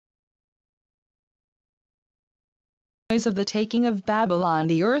noise of the taking of Babylon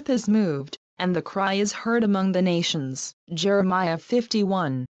the earth is moved, and the cry is heard among the nations. Jeremiah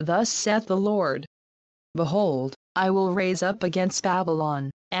 51. Thus saith the Lord, Behold, I will raise up against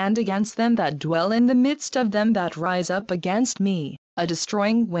Babylon, and against them that dwell in the midst of them that rise up against me, a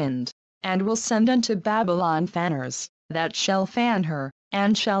destroying wind, and will send unto Babylon fanners, that shall fan her,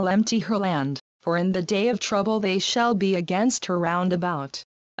 and shall empty her land, for in the day of trouble they shall be against her round about.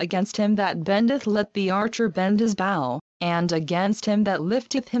 Against him that bendeth let the archer bend his bow, and against him that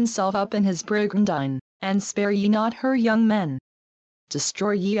lifteth himself up in his brigandine, and spare ye not her young men.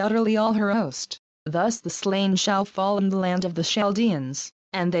 Destroy ye utterly all her host. Thus the slain shall fall in the land of the Chaldeans,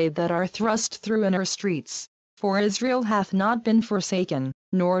 and they that are thrust through in her streets. For Israel hath not been forsaken,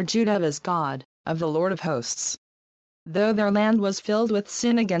 nor Judah is God, of the Lord of hosts. Though their land was filled with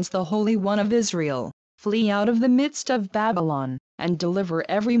sin against the Holy One of Israel, flee out of the midst of Babylon, and deliver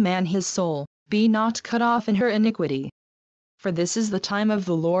every man his soul, be not cut off in her iniquity. For this is the time of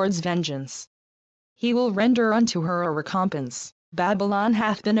the Lord's vengeance. He will render unto her a recompense. Babylon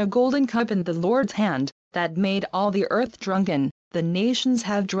hath been a golden cup in the Lord's hand, that made all the earth drunken, the nations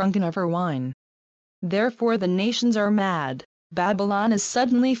have drunken of her wine. Therefore the nations are mad, Babylon is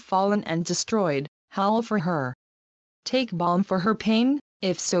suddenly fallen and destroyed, howl for her. Take balm for her pain,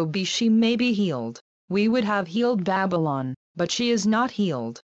 if so be she may be healed. We would have healed Babylon, but she is not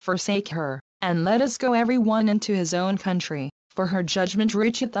healed. Forsake her, and let us go every one into his own country, for her judgment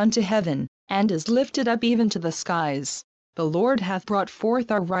reacheth unto heaven, and is lifted up even to the skies. The Lord hath brought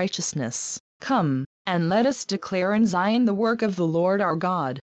forth our righteousness. Come, and let us declare in Zion the work of the Lord our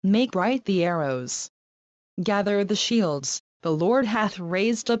God. Make bright the arrows. Gather the shields. The Lord hath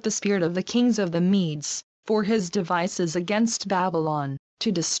raised up the spirit of the kings of the Medes, for his devices against Babylon,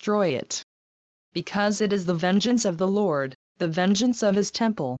 to destroy it. Because it is the vengeance of the Lord, the vengeance of his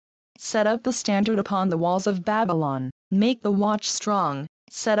temple. Set up the standard upon the walls of Babylon, make the watch strong,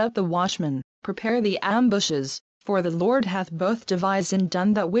 set up the watchmen, prepare the ambushes. For the Lord hath both devised and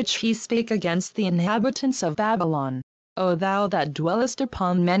done that which he spake against the inhabitants of Babylon. O thou that dwellest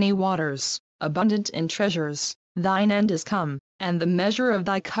upon many waters, abundant in treasures, thine end is come, and the measure of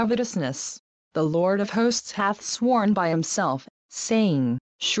thy covetousness. The Lord of hosts hath sworn by himself, saying,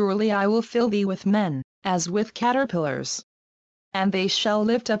 Surely I will fill thee with men, as with caterpillars. And they shall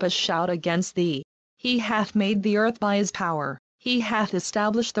lift up a shout against thee. He hath made the earth by his power, he hath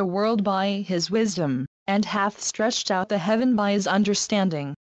established the world by his wisdom, and hath stretched out the heaven by his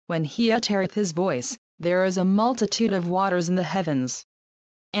understanding. When he uttereth his voice, there is a multitude of waters in the heavens.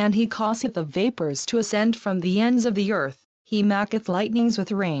 And he causeth the vapors to ascend from the ends of the earth, he maketh lightnings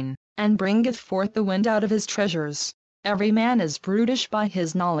with rain, and bringeth forth the wind out of his treasures. Every man is brutish by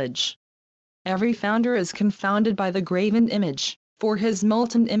his knowledge. Every founder is confounded by the graven image, for his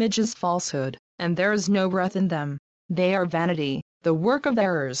molten image is falsehood, and there is no breath in them. They are vanity, the work of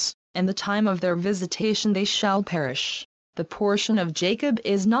errors. In the time of their visitation they shall perish. The portion of Jacob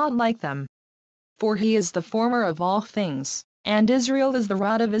is not like them. For he is the former of all things, and Israel is the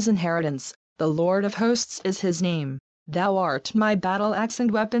rod of his inheritance. The Lord of hosts is his name. Thou art my battle axe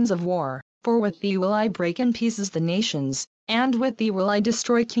and weapons of war, for with thee will I break in pieces the nations, and with thee will I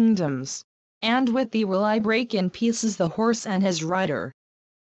destroy kingdoms. And with thee will I break in pieces the horse and his rider.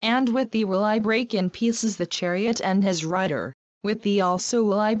 And with thee will I break in pieces the chariot and his rider. With thee also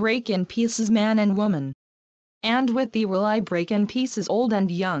will I break in pieces man and woman. And with thee will I break in pieces old and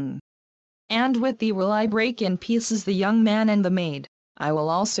young. And with thee will I break in pieces the young man and the maid. I will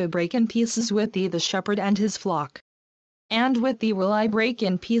also break in pieces with thee the shepherd and his flock. And with thee will I break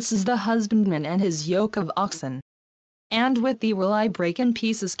in pieces the husbandman and his yoke of oxen. And with thee will I break in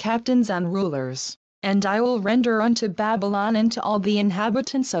pieces captains and rulers. And I will render unto Babylon and to all the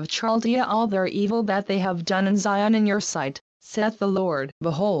inhabitants of Chaldea all their evil that they have done in Zion in your sight, saith the Lord.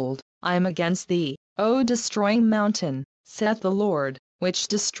 Behold, I am against thee, O destroying mountain, saith the Lord, which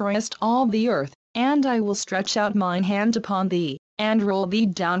destroyest all the earth, and I will stretch out mine hand upon thee, and roll thee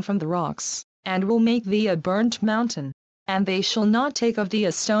down from the rocks, and will make thee a burnt mountain. And they shall not take of thee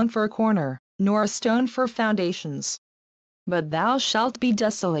a stone for a corner, nor a stone for foundations. But thou shalt be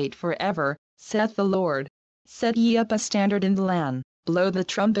desolate for ever, saith the Lord. Set ye up a standard in the land, blow the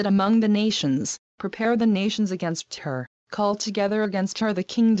trumpet among the nations, prepare the nations against her, call together against her the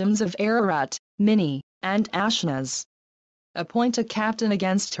kingdoms of Ararat, Minni, and Ashnaz. Appoint a captain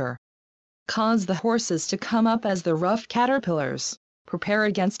against her. Cause the horses to come up as the rough caterpillars. Prepare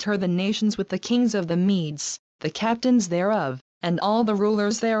against her the nations with the kings of the Medes, the captains thereof, and all the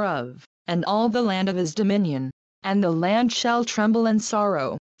rulers thereof, and all the land of his dominion. And the land shall tremble in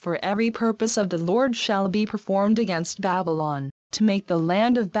sorrow, for every purpose of the Lord shall be performed against Babylon, to make the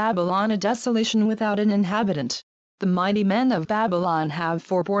land of Babylon a desolation without an inhabitant. The mighty men of Babylon have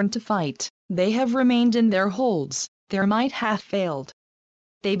forborne to fight, they have remained in their holds, their might hath failed.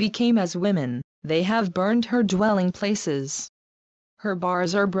 They became as women, they have burned her dwelling places. Her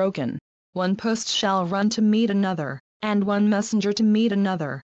bars are broken. One post shall run to meet another, and one messenger to meet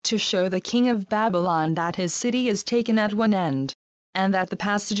another, to show the king of Babylon that his city is taken at one end, and that the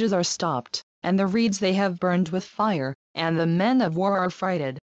passages are stopped, and the reeds they have burned with fire, and the men of war are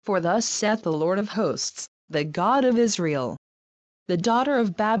frighted. For thus saith the Lord of hosts, the God of Israel: The daughter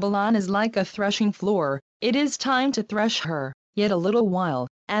of Babylon is like a threshing floor, it is time to thresh her, yet a little while,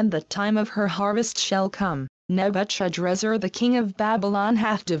 and the time of her harvest shall come. Nebuchadrezzar the king of Babylon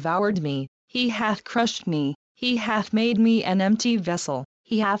hath devoured me, he hath crushed me, he hath made me an empty vessel,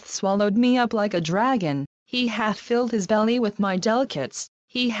 he hath swallowed me up like a dragon, he hath filled his belly with my delicates,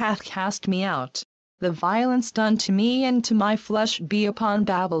 he hath cast me out. The violence done to me and to my flesh be upon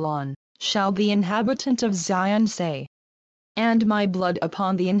Babylon, shall the inhabitant of Zion say. And my blood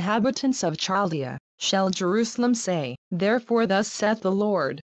upon the inhabitants of Chaldea, shall Jerusalem say. Therefore thus saith the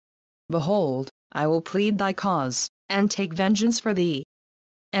Lord: Behold, I will plead thy cause, and take vengeance for thee.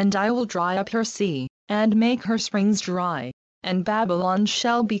 And I will dry up her sea, and make her springs dry, and Babylon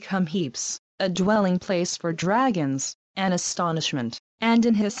shall become heaps, a dwelling place for dragons, an astonishment, and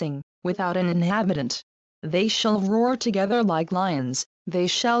an hissing, without an inhabitant. They shall roar together like lions, they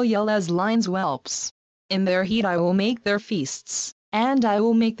shall yell as lions' whelps. In their heat I will make their feasts, and I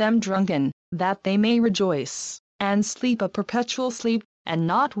will make them drunken, that they may rejoice, and sleep a perpetual sleep, and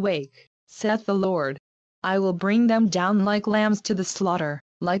not wake, saith the Lord. I will bring them down like lambs to the slaughter,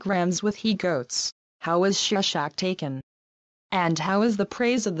 like rams with he-goats. How is Sheshach taken? And how is the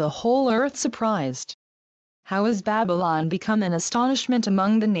praise of the whole earth surprised? How is Babylon become an astonishment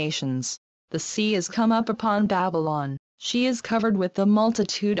among the nations? The sea is come up upon Babylon, she is covered with the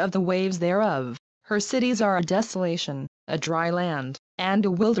multitude of the waves thereof. Her cities are a desolation, a dry land, and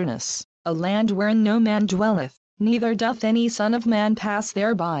a wilderness, a land wherein no man dwelleth, neither doth any son of man pass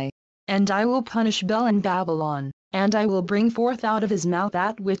thereby. And I will punish Bel in Babylon, and I will bring forth out of his mouth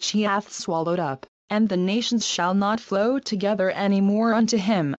that which he hath swallowed up, and the nations shall not flow together any more unto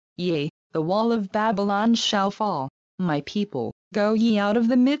him. Yea, the wall of Babylon shall fall. My people, go ye out of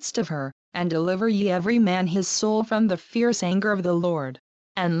the midst of her, and deliver ye every man his soul from the fierce anger of the Lord.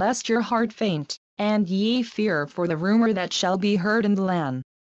 And lest your heart faint, and ye fear for the rumor that shall be heard in the land.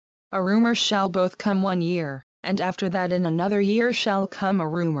 A rumor shall both come 1 year, and after that in another year shall come a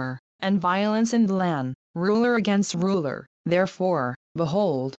rumor, and violence in the land, ruler against ruler. Therefore,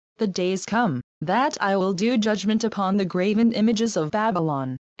 behold, the days come, that I will do judgment upon the graven images of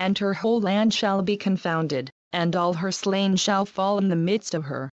Babylon, and her whole land shall be confounded, and all her slain shall fall in the midst of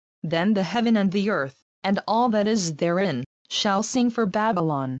her. Then the heaven and the earth, and all that is therein, shall sing for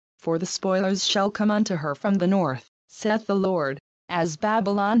Babylon, for the spoilers shall come unto her from the north, saith the Lord. As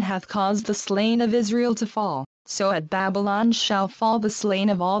Babylon hath caused the slain of Israel to fall, so at Babylon shall fall the slain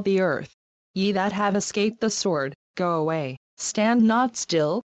of all the earth. Ye that have escaped the sword, go away, stand not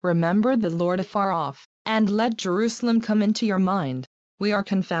still, remember the Lord afar off, and let Jerusalem come into your mind. We are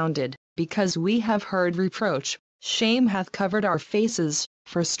confounded, because we have heard reproach, shame hath covered our faces,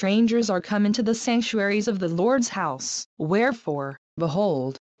 for strangers are come into the sanctuaries of the Lord's house. Wherefore,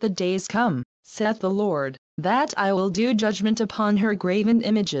 behold, the days come, saith the Lord, that I will do judgment upon her graven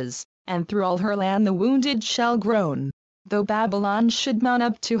images, and through all her land the wounded shall groan. Though Babylon should mount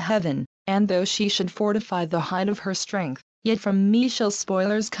up to heaven, and though she should fortify the height of her strength, yet from me shall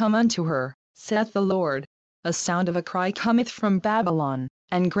spoilers come unto her, saith the Lord. A sound of a cry cometh from Babylon,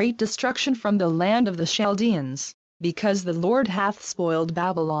 and great destruction from the land of the Chaldeans, because the Lord hath spoiled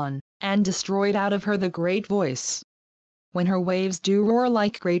Babylon, and destroyed out of her the great voice. When her waves do roar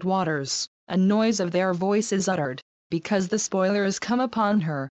like great waters, a noise of their voice is uttered, because the spoiler is come upon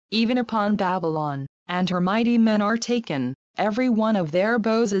her, even upon Babylon, and her mighty men are taken, every one of their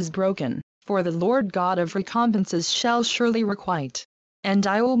bows is broken, for the Lord God of recompenses shall surely requite. And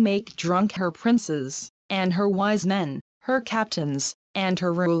I will make drunk her princes, and her wise men, her captains, and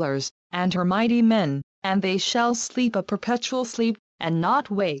her rulers, and her mighty men, and they shall sleep a perpetual sleep, and not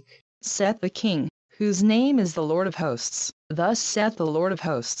wake, saith the King, whose name is the Lord of hosts. Thus saith the Lord of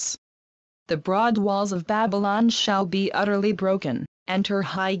hosts: The broad walls of Babylon shall be utterly broken, and her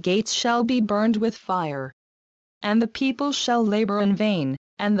high gates shall be burned with fire. And the people shall labor in vain,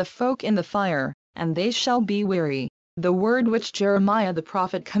 and the folk in the fire, and they shall be weary. The word which Jeremiah the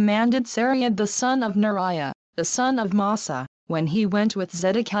prophet commanded Seraiah the son of Neriah, the son of Massa, when he went with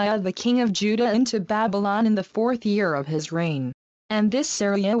Zedekiah the king of Judah into Babylon in the 4th year of his reign. And this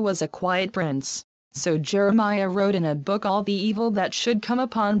Seraiah was a quiet prince. So Jeremiah wrote in a book all the evil that should come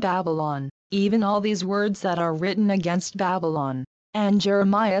upon Babylon, even all these words that are written against Babylon. And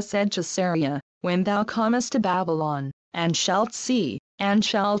Jeremiah said to Seraiah, When thou comest to Babylon, and shalt see, and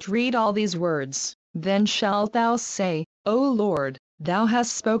shalt read all these words, then shalt thou say, O Lord, thou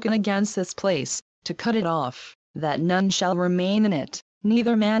hast spoken against this place, to cut it off, that none shall remain in it,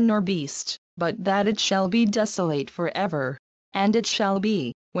 neither man nor beast, but that it shall be desolate forever. And it shall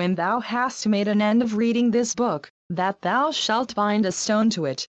be, when thou hast made an end of reading this book, that thou shalt bind a stone to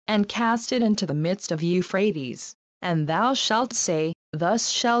it, and cast it into the midst of Euphrates. And thou shalt say, Thus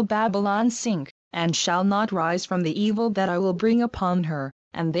shall Babylon sink, and shall not rise from the evil that I will bring upon her,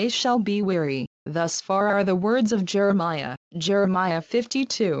 and they shall be weary. Thus far are the words of Jeremiah. Jeremiah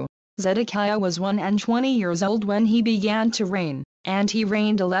 52. Zedekiah was 21 years old when he began to reign, and he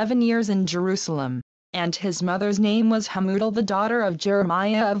reigned 11 years in Jerusalem. And his mother's name was Hamutal the daughter of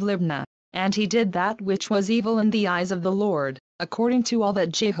Jeremiah of Libnah. And he did that which was evil in the eyes of the Lord, according to all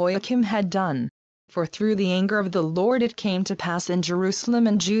that Jehoiakim had done. For through the anger of the Lord it came to pass in Jerusalem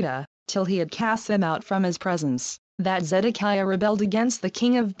and Judah, till he had cast them out from his presence, that Zedekiah rebelled against the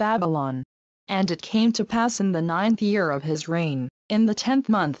king of Babylon. And it came to pass in the 9th year of his reign, in the 10th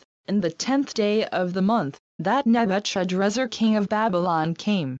month, in the 10th day of the month, that Nebuchadrezzar king of Babylon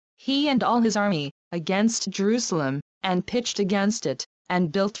came, he and all his army, against Jerusalem, and pitched against it,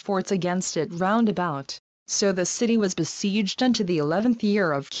 and built forts against it round about. So the city was besieged unto the 11th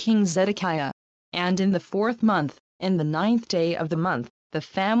year of King Zedekiah. And in the 4th month, in the 9th day of the month, the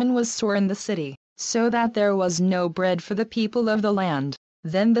famine was sore in the city, so that there was no bread for the people of the land.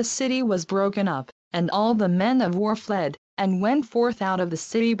 Then the city was broken up, and all the men of war fled, and went forth out of the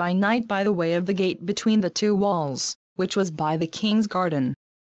city by night by the way of the gate between the two walls, which was by the king's garden.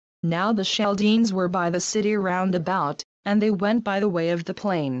 Now the Chaldeans were by the city round about, and they went by the way of the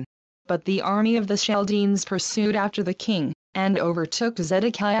plain. But the army of the Chaldeans pursued after the king, and overtook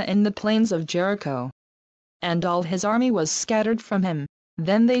Zedekiah in the plains of Jericho. And all his army was scattered from him.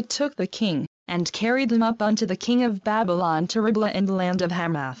 Then they took the king, and carried him up unto the king of Babylon to Riblah in the land of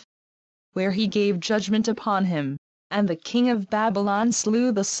Hamath, where he gave judgment upon him. And the king of Babylon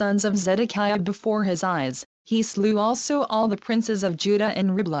slew the sons of Zedekiah before his eyes. He slew also all the princes of Judah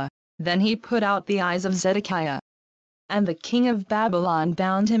in Riblah. Then he put out the eyes of Zedekiah. And the king of Babylon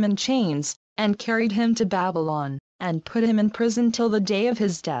bound him in chains, and carried him to Babylon, and put him in prison till the day of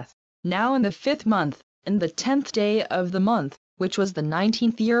his death. Now in the 5th month, in the 10th day of the month, which was the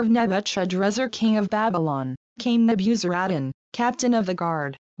 19th year of Nebuchadrezzar king of Babylon, came Nebuzaradan, captain of the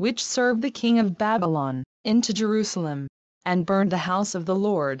guard, which served the king of Babylon, into Jerusalem, and burned the house of the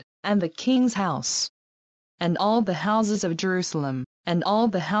Lord, and the king's house, and all the houses of Jerusalem, and all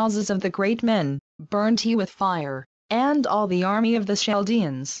the houses of the great men, burned he with fire. And all the army of the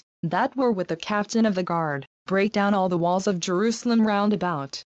Chaldeans, that were with the captain of the guard, brake down all the walls of Jerusalem round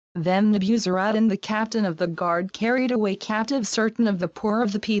about. Then Nebuzaradan the captain of the guard carried away captive certain of the poor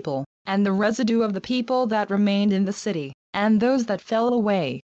of the people, and the residue of the people that remained in the city, and those that fell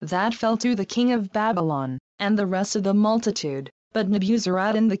away, that fell to the king of Babylon, and the rest of the multitude. But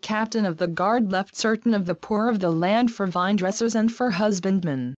Nebuzaradan the captain of the guard left certain of the poor of the land for vine dressers and for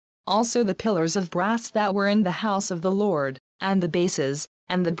husbandmen. Also the pillars of brass that were in the house of the Lord, and the bases,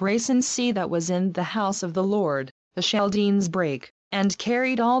 and the brazen sea that was in the house of the Lord, the Chaldeans brake, and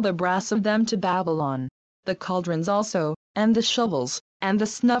carried all the brass of them to Babylon. The cauldrons also, and the shovels, and the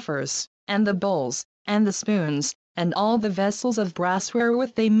snuffers, and the bowls, and the spoons, and all the vessels of brass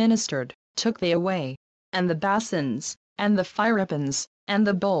wherewith they ministered, took they away. And the basins, and the firepans, and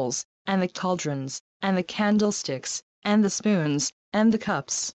the bowls, and the cauldrons, and the candlesticks, and the spoons, and the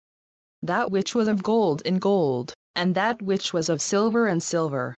cups. That which was of gold in gold, and that which was of silver in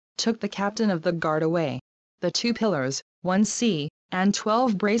silver, took the captain of the guard away. The 2 pillars, 1 sea, and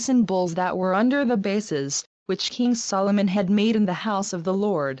 12 brazen bowls that were under the bases, which King Solomon had made in the house of the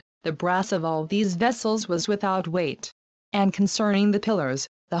Lord, the brass of all these vessels was without weight. And concerning the pillars,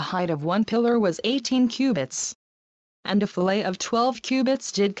 the height of one pillar was 18 cubits, and a fillet of 12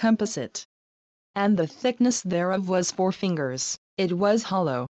 cubits did compass it. And the thickness thereof was 4 fingers, it was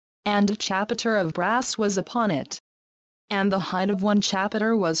hollow, and a chapiter of brass was upon it. And the height of one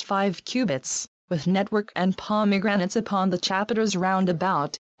chapiter was 5 cubits, with network and pomegranates upon the chapiters round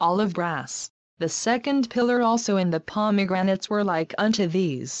about, all of brass. The 2nd pillar also and the pomegranates were like unto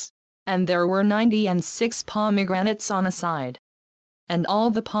these. And there were 96 pomegranates on a side. And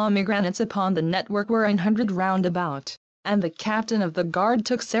all the pomegranates upon the network were 100 round about. And the captain of the guard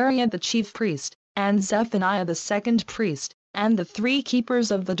took Seraiah the chief priest, and Zephaniah the 2nd priest, and the 3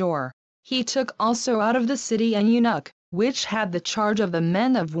 keepers of the door. He took also out of the city an eunuch, which had the charge of the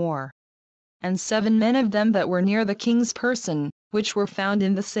men of war, and 7 men of them that were near the king's person, which were found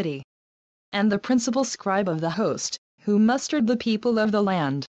in the city. and the principal scribe of the host, who mustered the people of the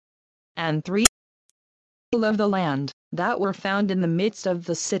land. And 3 people of the land, that were found in the midst of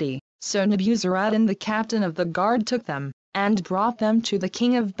the city. So Nebuzaradan the captain of the guard took them, and brought them to the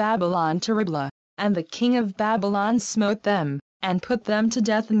king of Babylon to Riblah. And the king of Babylon smote them, and put them to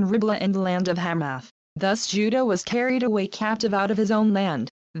death in Riblah in the land of Hamath. Thus Judah was carried away captive out of his own land.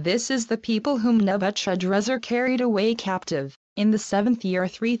 This is the people whom Nebuchadrezzar carried away captive. In the 7th year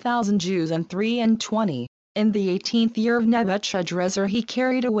 3,000 Jews and 23. In the 18th year of Nebuchadrezzar he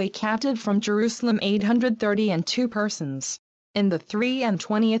carried away captive from Jerusalem 832 persons. In the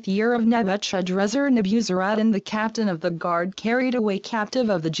 23rd year of Nebuchadrezzar, Nebuzaradan the captain of the guard carried away captive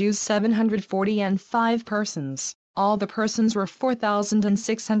of the Jews 745 persons. All the persons were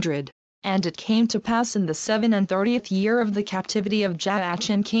 4,600. And it came to pass in the 37th year of the captivity of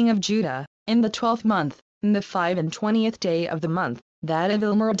Joachim king of Judah, in the 12th month, in the 25th day of the month, that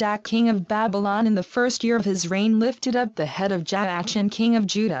Evil-Merodach king of Babylon in the 1st year of his reign lifted up the head of Joachim king of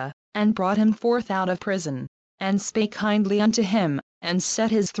Judah, and brought him forth out of prison, and spake kindly unto him, and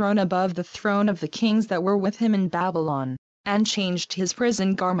set his throne above the throne of the kings that were with him in Babylon, and changed his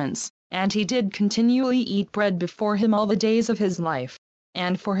prison garments, and he did continually eat bread before him all the days of his life.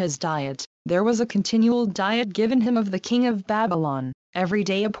 And for his diet, there was a continual diet given him of the king of Babylon, every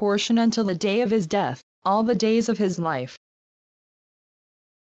day a portion until the day of his death, all the days of his life.